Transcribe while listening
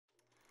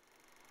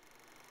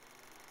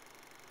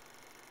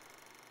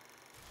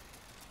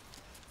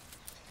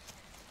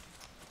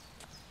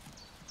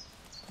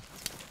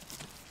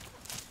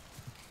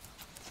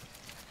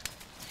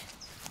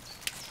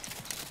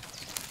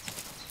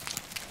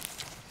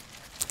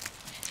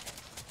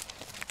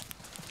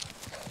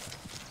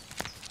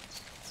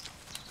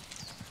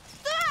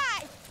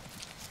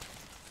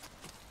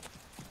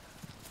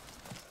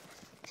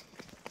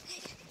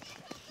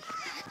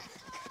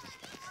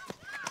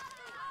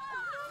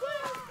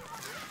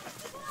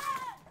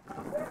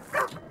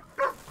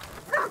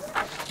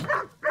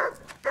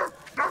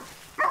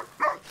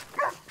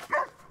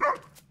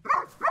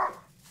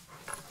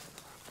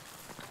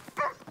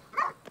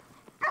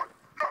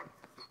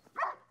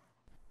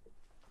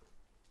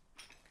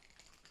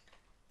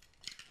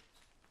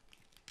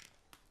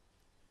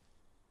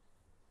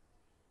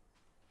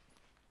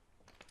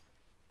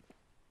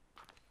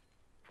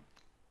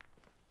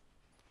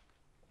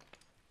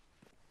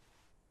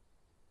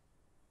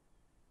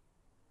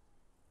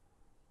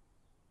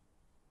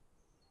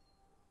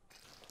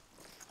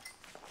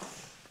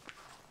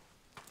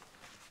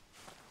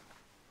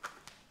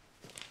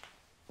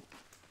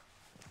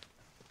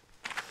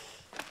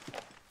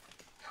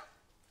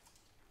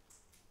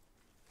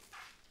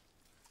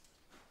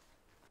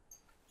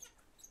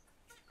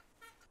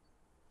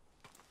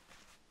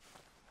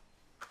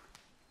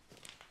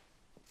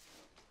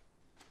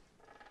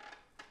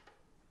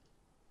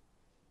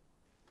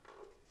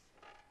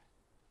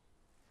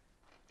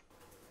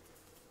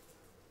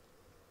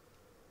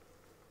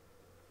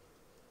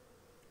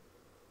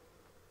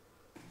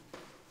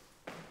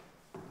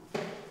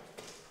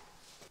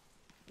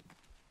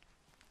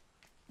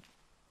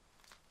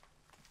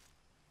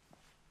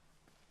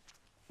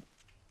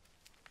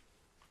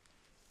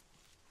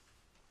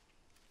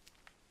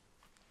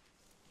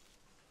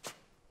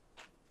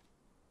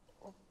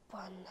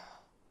странно.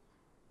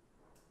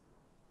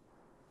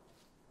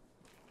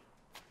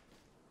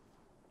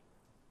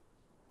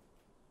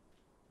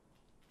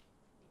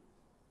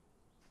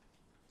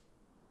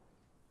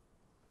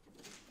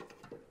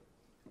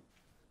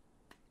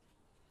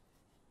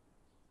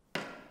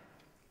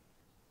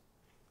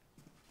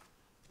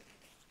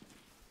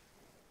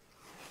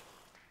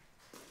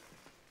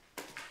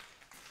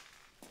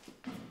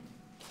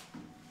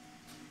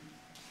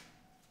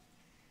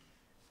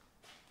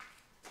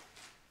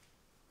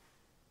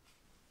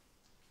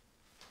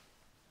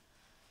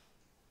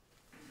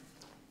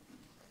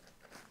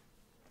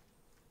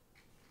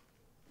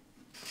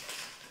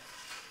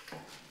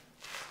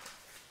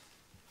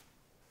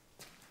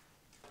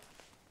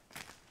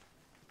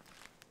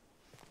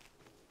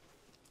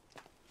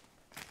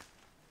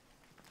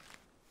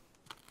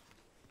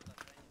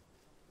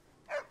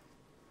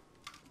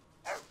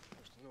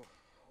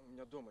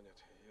 Дома нет,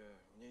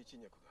 мне идти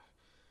некуда.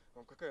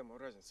 Вам какая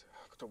разница,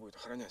 кто будет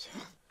охранять?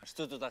 А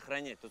что тут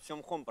охранять? Тут все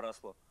мхом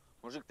поросло.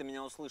 Мужик, ты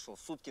меня услышал,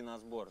 сутки на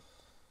сбор.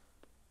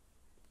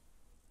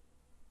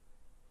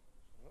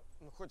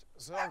 Ну хоть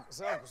за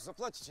август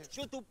заплатите.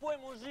 Че тупой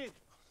мужик?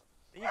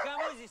 Ты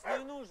никому здесь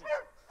не нужен.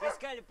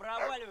 Искали,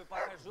 проваливай,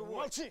 пока живой.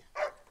 Молчи!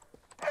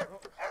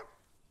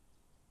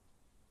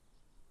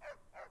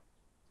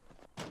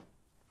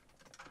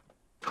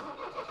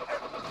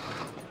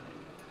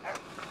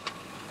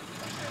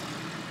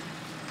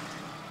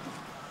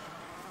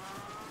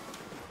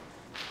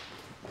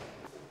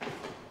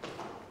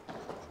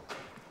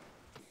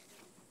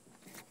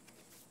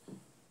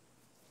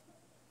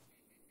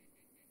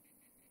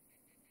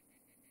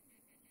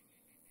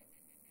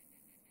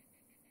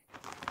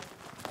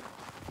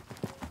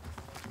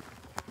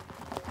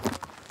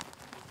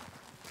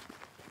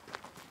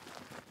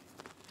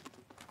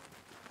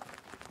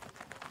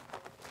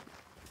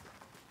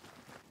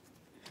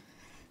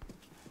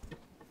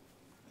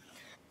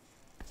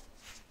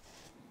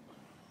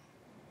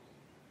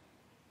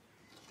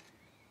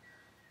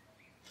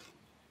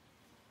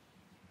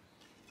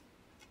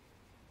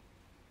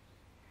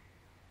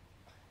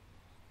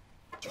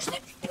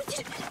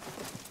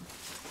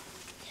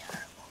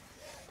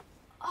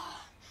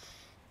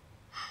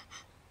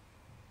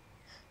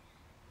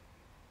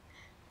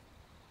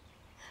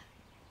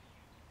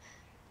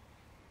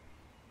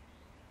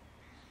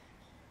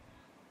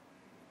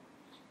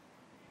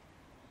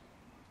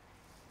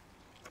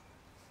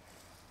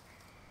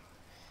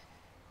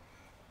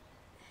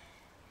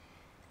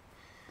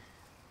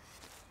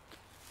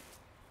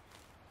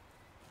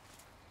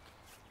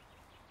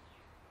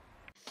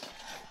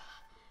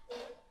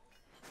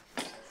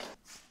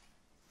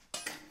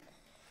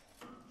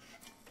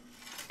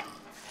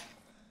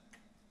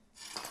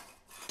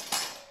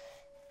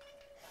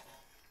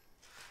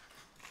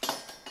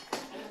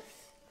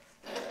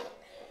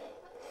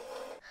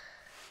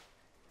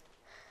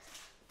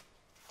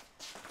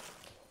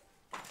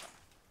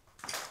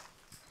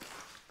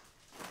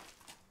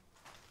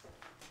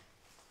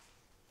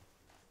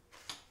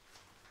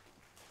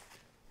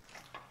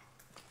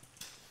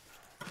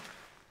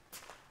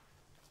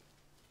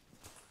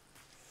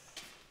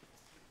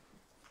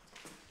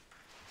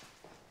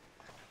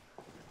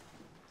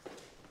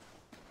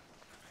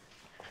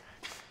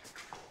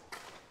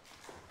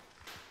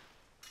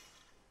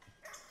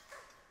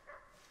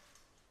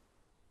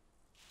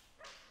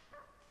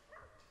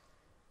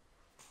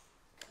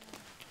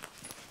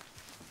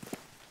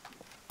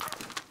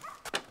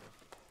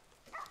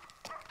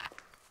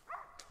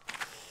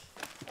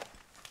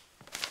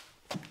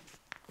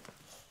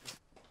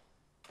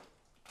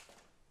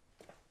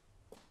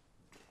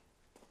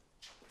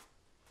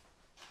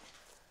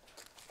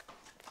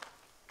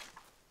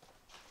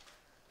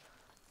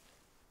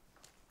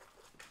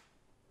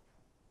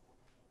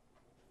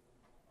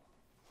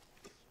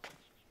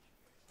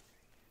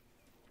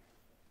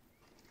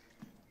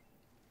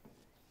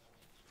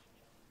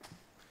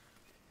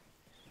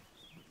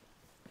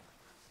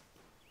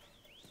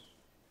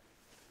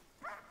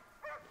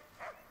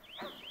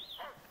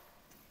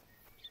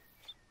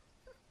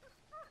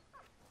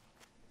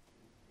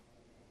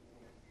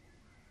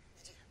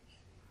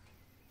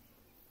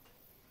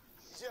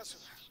 Иди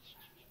отсюда.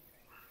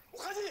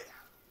 Уходи!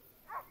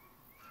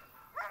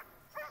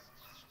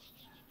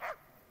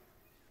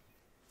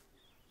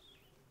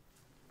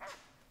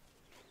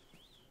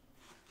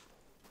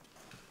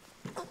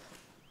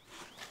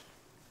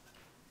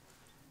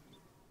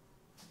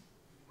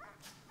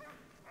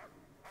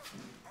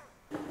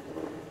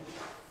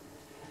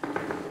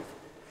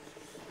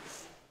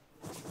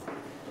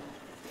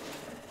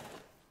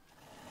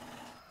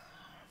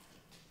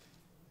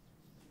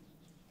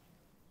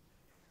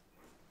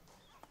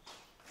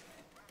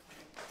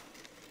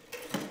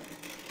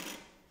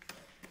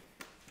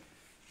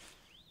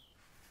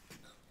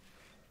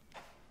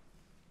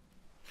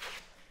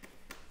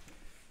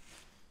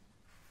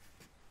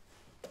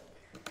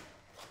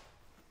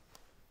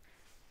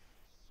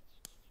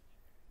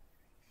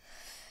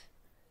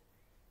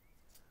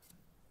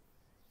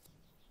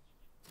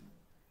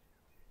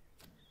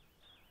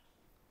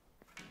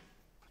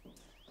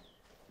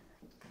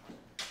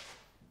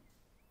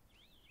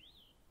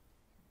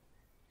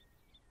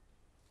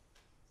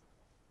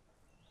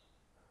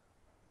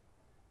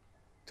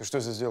 Ты что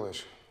здесь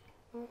делаешь?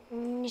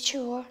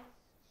 Ничего.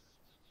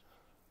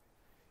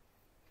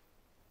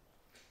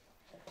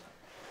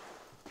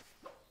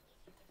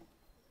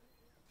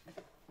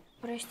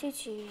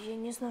 Простите, я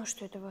не знал,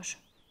 что это ваше.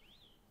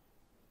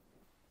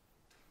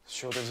 С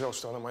чего ты взял,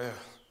 что она моя?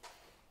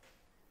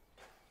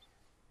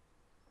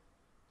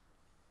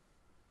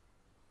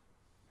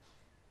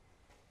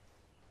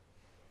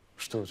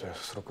 Что у тебя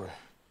с рукой?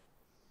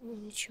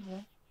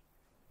 Ничего.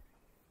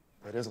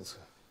 Порезался?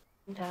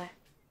 Да.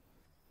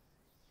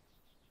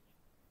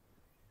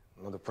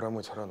 Надо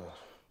промыть рану.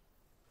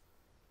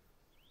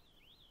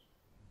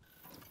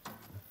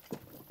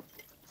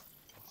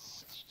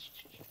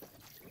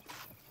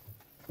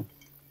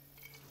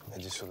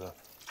 Иди сюда.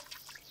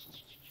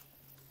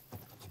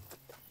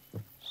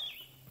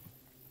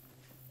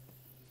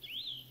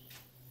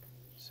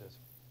 Сядь.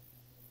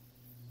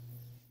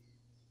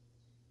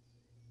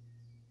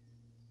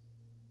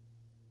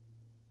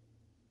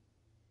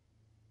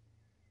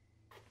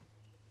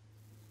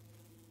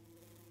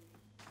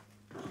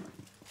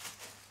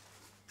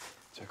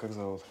 Тебя как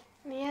зовут?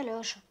 Меня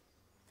Леша.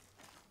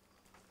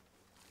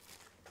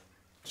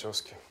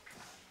 Тезки.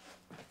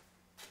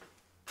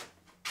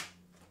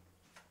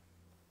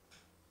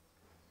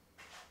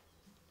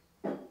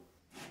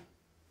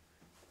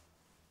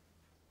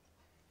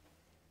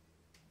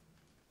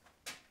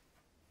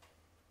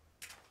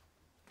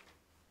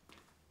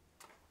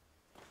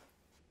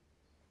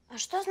 А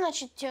что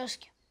значит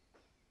тезки?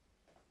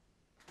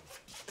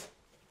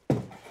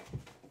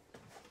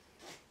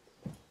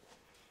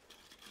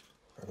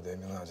 Когда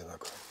имена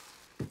одинаковые.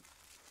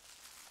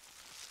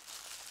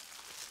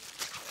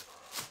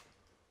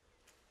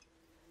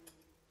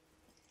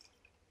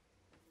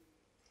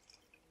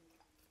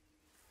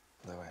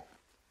 Давай.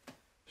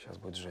 Сейчас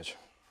будет сжечь.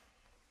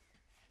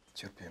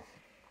 Терпи.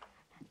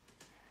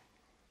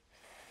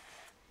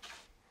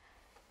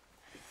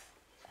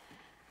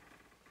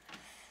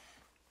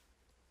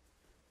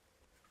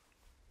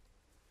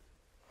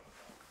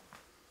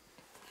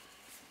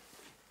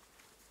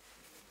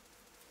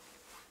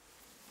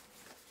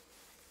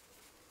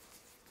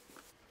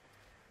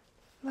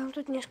 Вам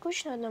тут не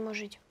скучно одному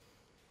жить?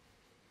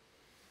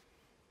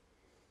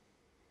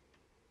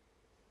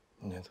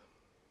 Нет.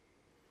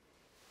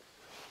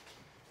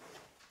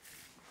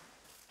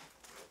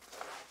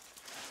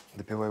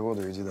 Допивай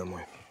воду и иди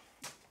домой.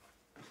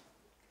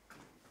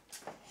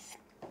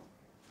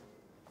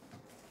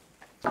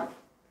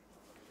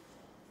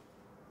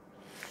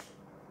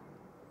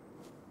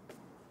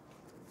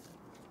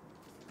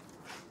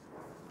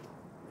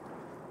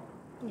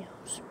 Не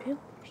успел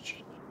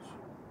починить.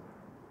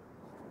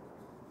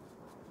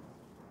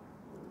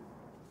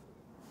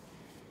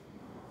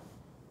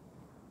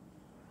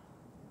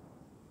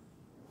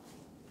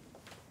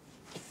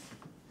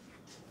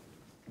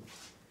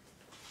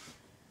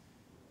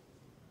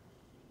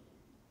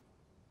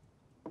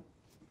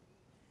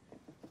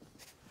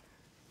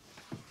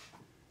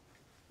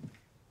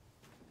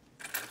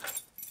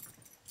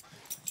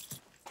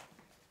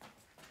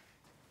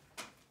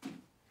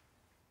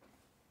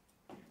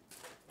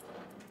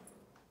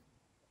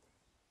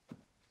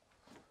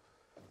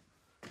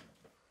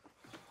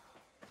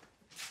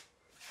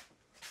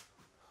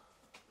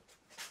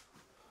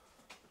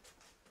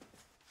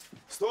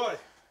 Стой!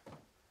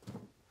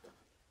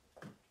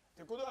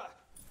 Ты куда?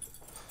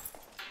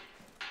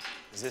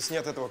 Здесь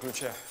нет этого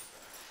ключа.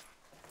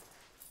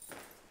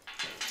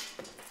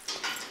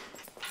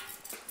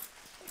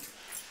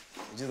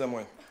 Иди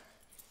домой.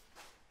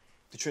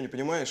 Ты что, не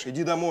понимаешь?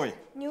 Иди домой.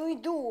 Не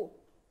уйду.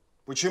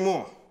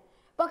 Почему?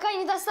 Пока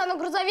не достану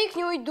грузовик,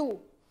 не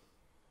уйду.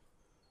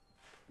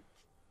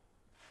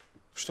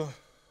 Что?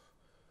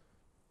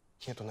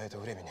 Нету на это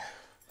времени.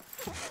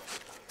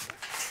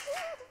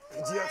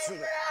 Иди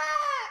отсюда.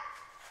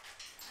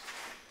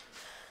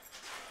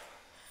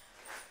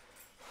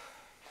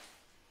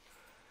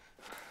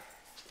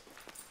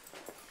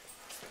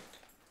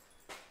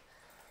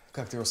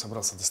 Как ты его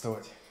собрался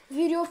доставать?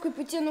 Веревкой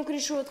потяну к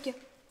решетке.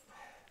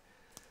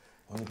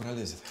 Он не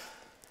пролезет.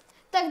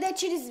 Тогда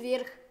через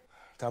верх.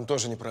 Там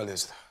тоже не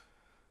пролезет.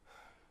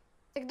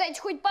 Так дайте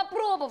хоть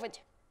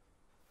попробовать.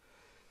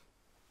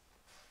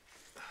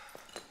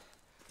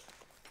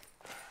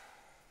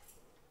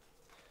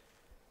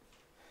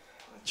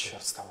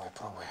 Черт с тобой,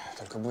 пробуй.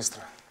 Только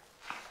быстро.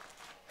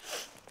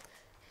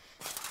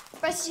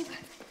 Спасибо.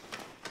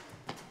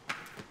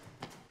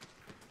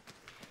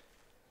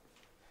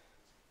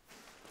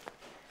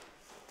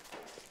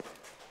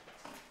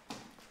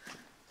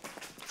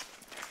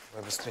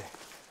 Давай быстрее.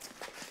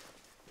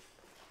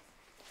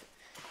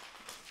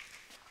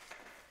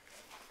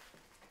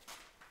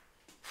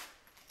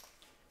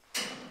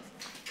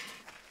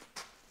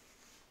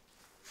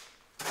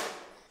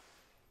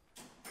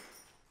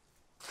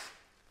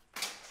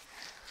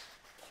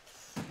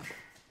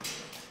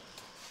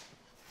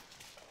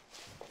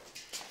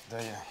 Да,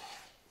 я.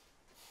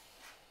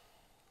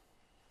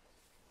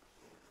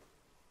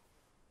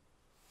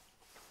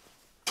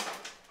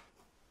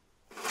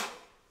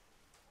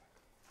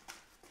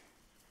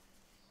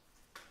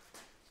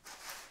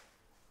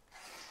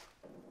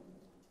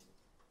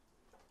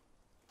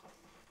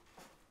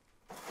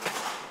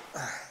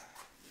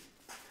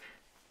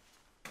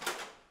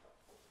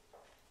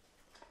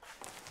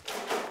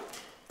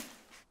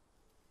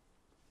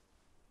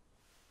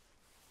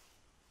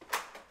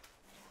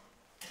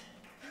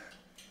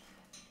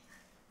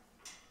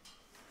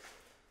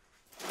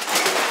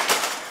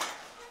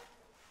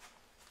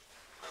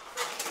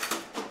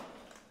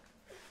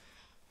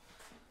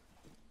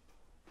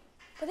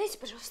 Дайте,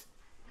 пожалуйста.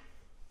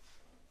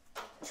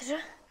 Держи.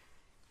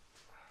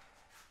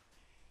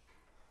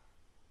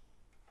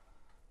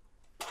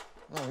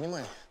 Ну,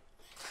 внимание.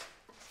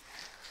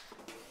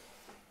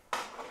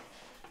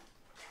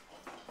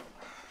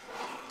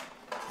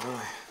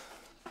 Давай.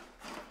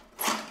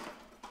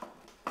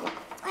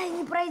 Ай,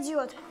 не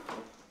пройдет.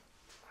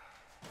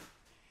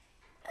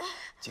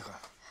 Тихо.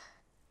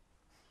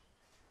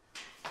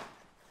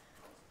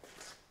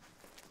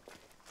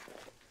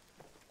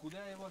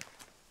 Куда его?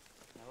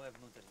 Давай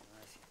внутрь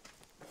заноси.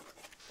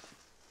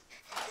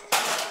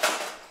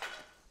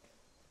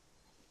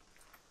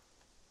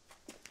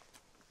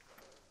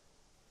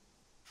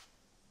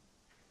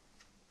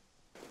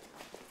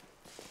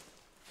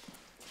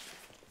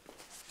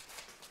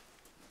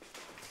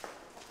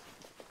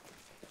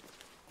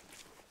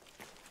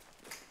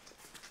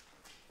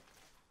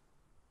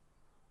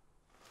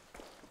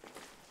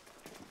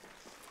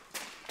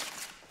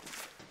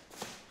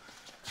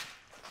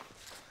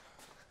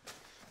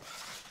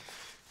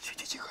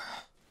 Сиди тихо.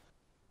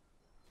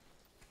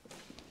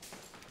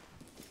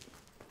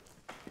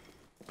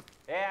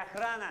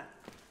 Охрана!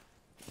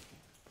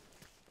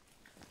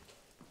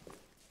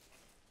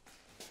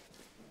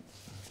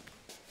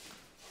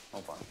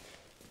 Опа.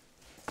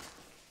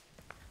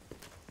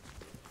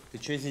 Ты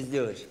что здесь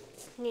делаешь?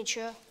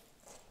 Ничего.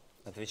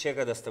 Отвечай,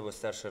 когда с тобой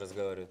старший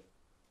разговаривает.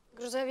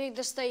 Грузовик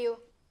достаю.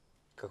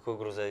 Какой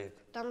грузовик?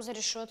 Там за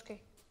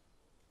решеткой.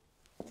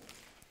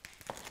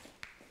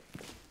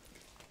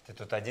 Ты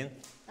тут один?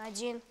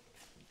 Один.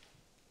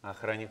 А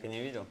охранника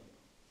не видел?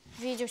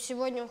 Видел,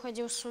 сегодня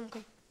уходил с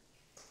сумкой.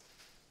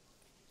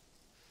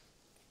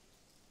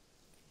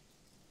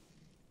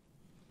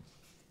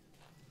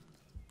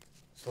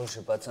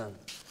 Слушай, пацан,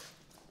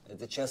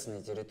 это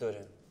частная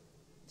территория.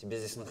 Тебе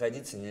здесь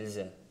находиться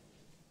нельзя.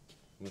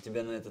 Мы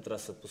тебя на этот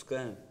раз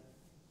отпускаем,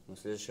 но в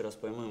следующий раз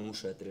поймаем,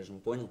 уши отрежем.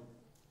 Понял?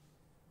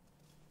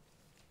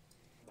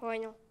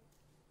 Понял.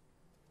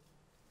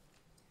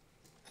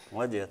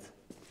 Молодец.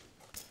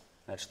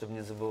 А это чтобы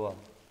не забывал.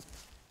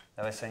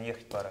 Давай, Сань,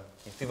 ехать пора.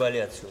 И ты вали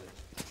отсюда.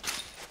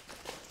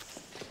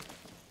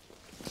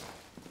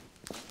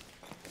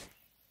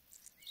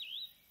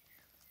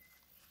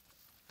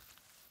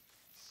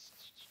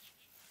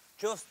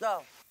 Че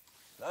встал?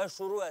 Давай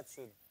шуруй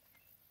отсюда.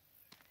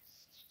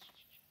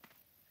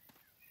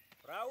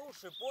 Про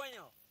уши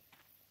понял?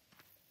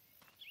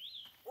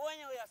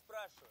 Понял, я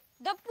спрашиваю?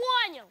 Да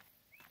понял!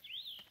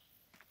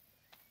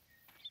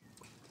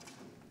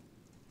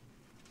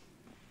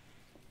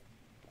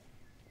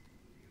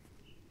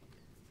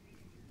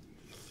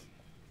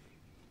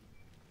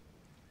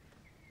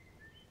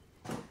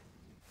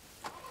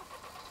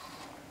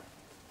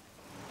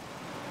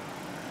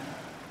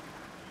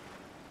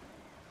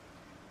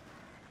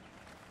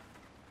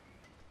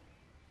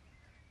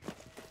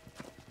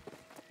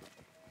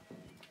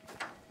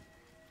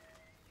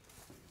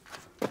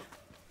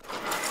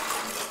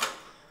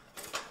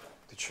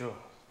 Ты чё,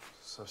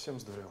 совсем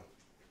сдурел?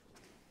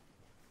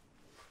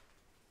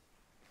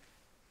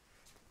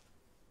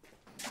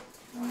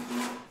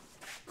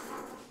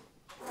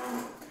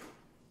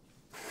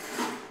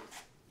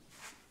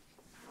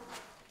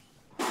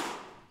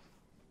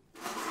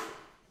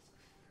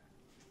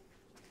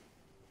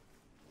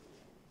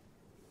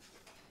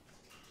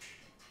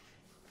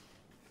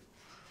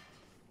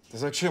 Ты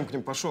зачем к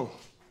ним пошел?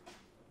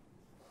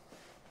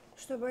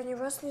 Чтобы они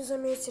вас не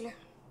заметили.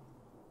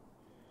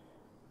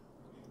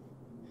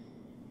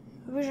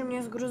 Вы же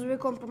мне с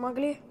грузовиком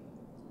помогли.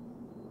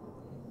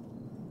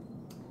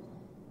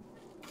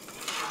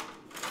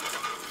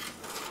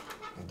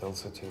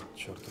 Дался тебе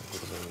чертов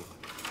грузовик.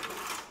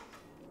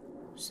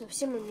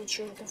 Совсем им не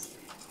чертов.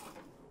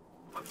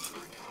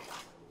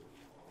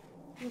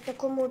 На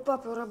таком мой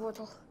папа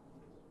работал.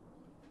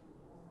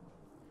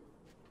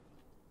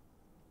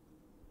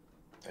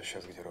 А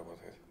сейчас где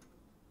работает?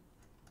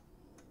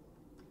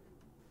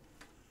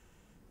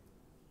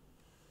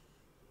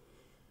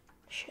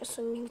 Сейчас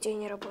он нигде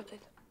не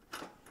работает.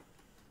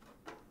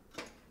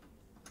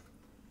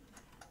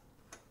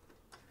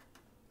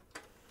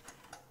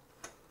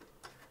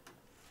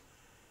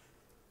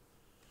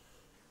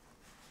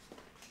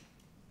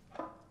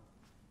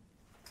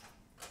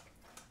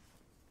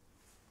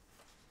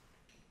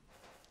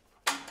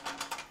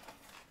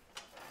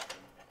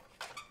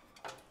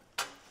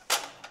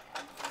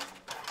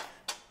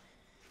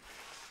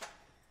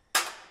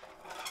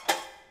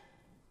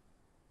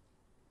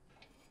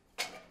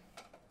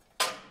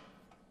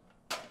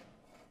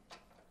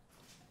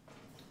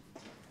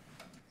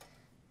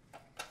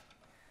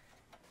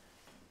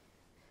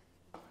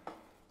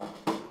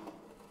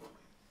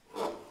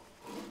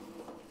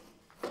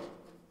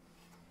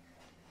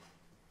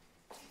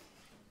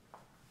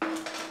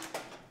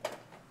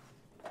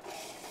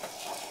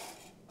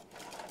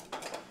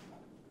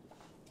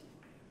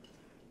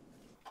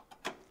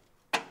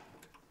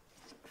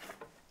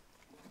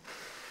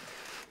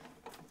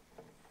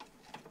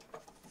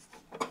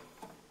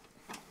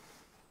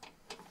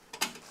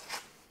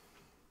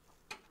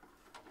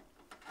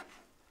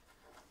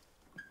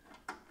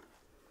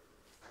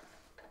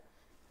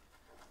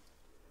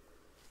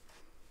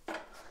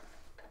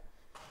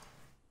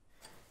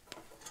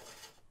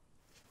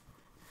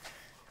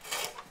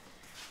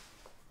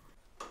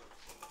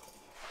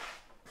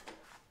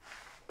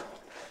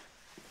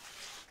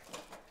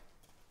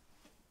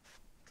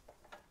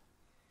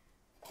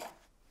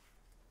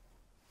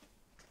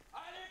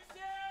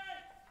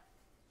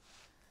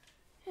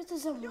 Это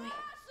за мной.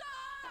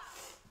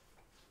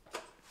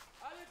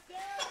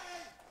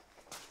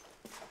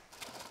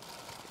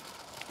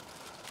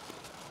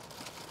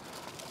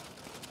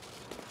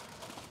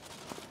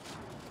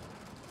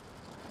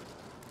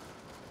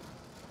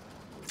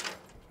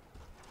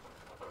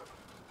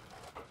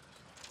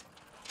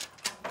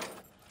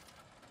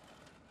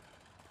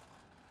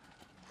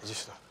 Иди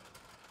сюда.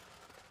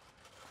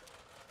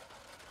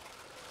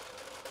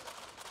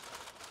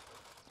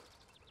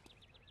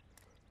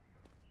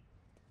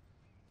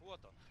 Вот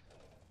он.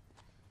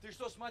 Ты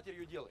что с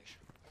матерью делаешь?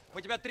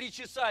 Мы тебя 3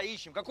 часа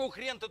ищем. Какого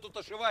хрена ты тут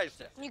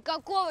ошиваешься?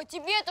 Никакого.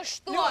 Тебе-то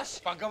что? Лёш,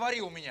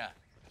 поговори у меня.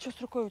 Что с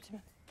рукой у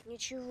тебя?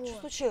 Ничего. Что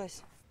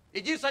случилось?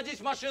 Иди садись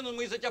в машину,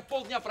 мы из-за тебя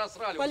полдня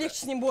просрали. Полегче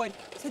уже. с ним, Борь.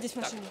 Садись в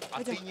Так, машину. а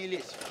Пойдем. ты не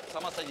лезь.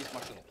 Сама садись в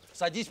машину.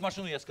 Садись в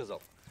машину, я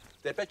сказал.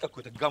 Ты опять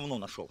какое-то говно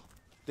нашел.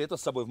 Ты это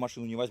с собой в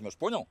машину не возьмешь,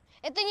 понял?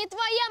 Это не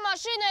твоя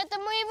машина, это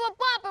моего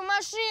папы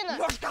машина.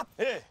 Лёшка!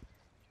 Эй!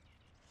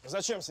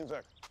 Зачем с ним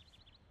так?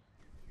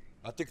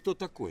 А ты кто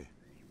такой?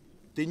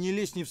 Ты не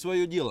лезь не в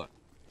свое дело.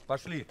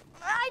 Пошли.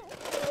 Ай,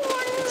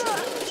 больно!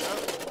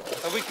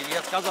 Это выкинь,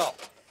 я сказал.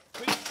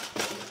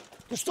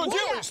 Ты что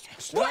делаешь?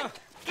 Стой!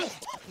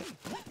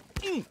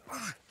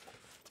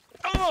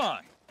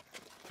 Ай!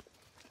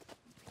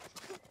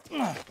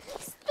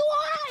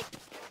 Стой!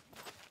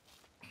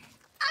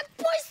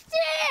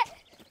 Отпусти!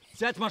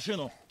 Сядь в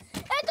машину.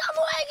 Это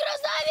мой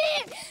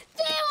грузовик!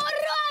 Ты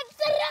урод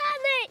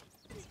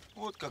сраный!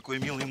 Вот какой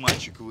милый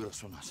мальчик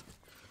вырос у нас.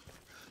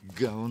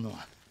 Говно.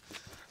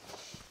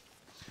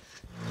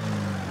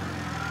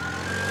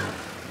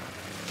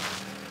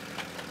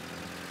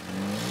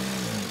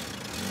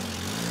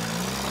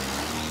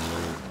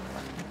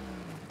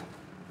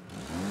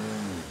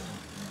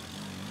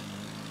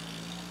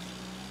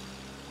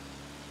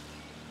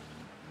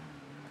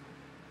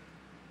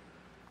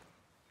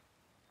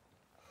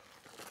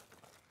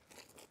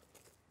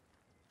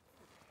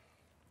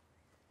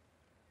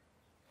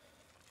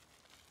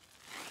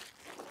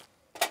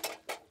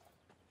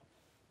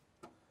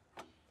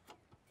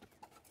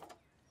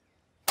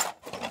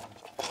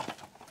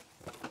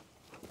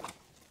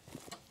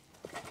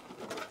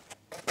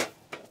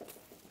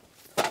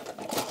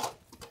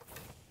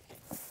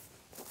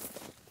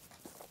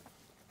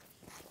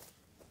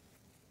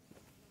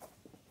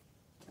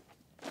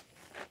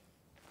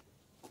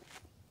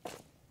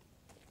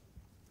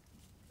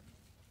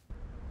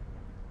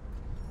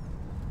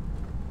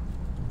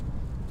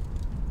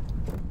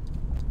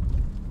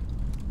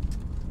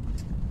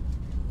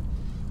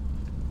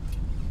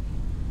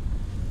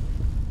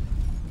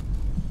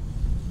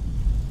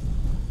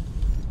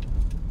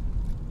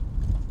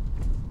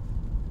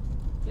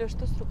 Лёш,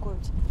 что с рукой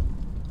у тебя?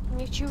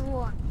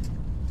 Ничего.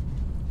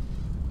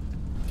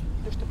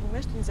 Лёш, ты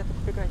понимаешь, что нельзя так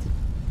убегать?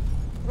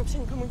 Ты вообще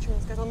никому ничего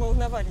не сказал, мы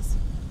волновались.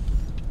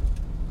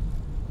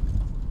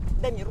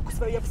 Дай мне руку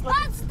свою, я посмотрю.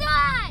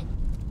 Отстань!